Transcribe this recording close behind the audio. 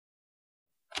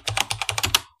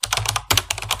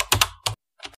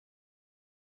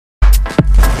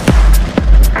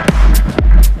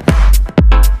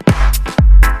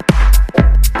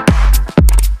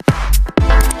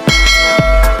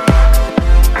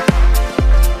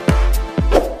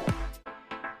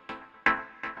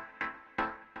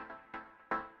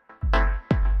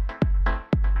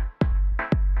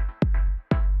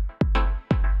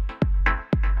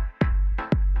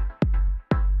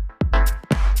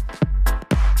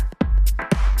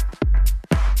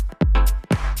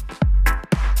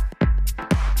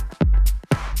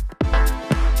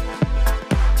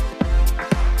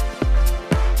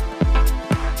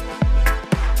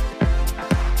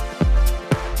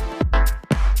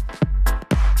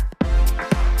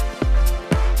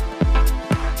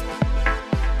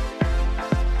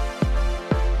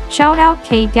Shout out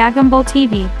K Gagumbo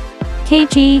TV.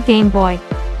 KG Game Boy.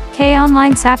 K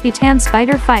Online Saputan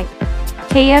Spider Fight.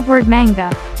 K Edward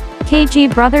Manga.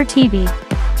 KG Brother TV.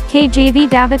 KJV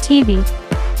Dava TV.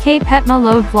 K Petma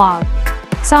Load Vlog.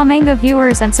 Saw manga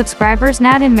viewers and subscribers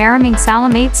Nad in Maraming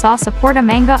Salamate saw support a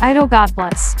manga idol, God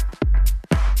bless.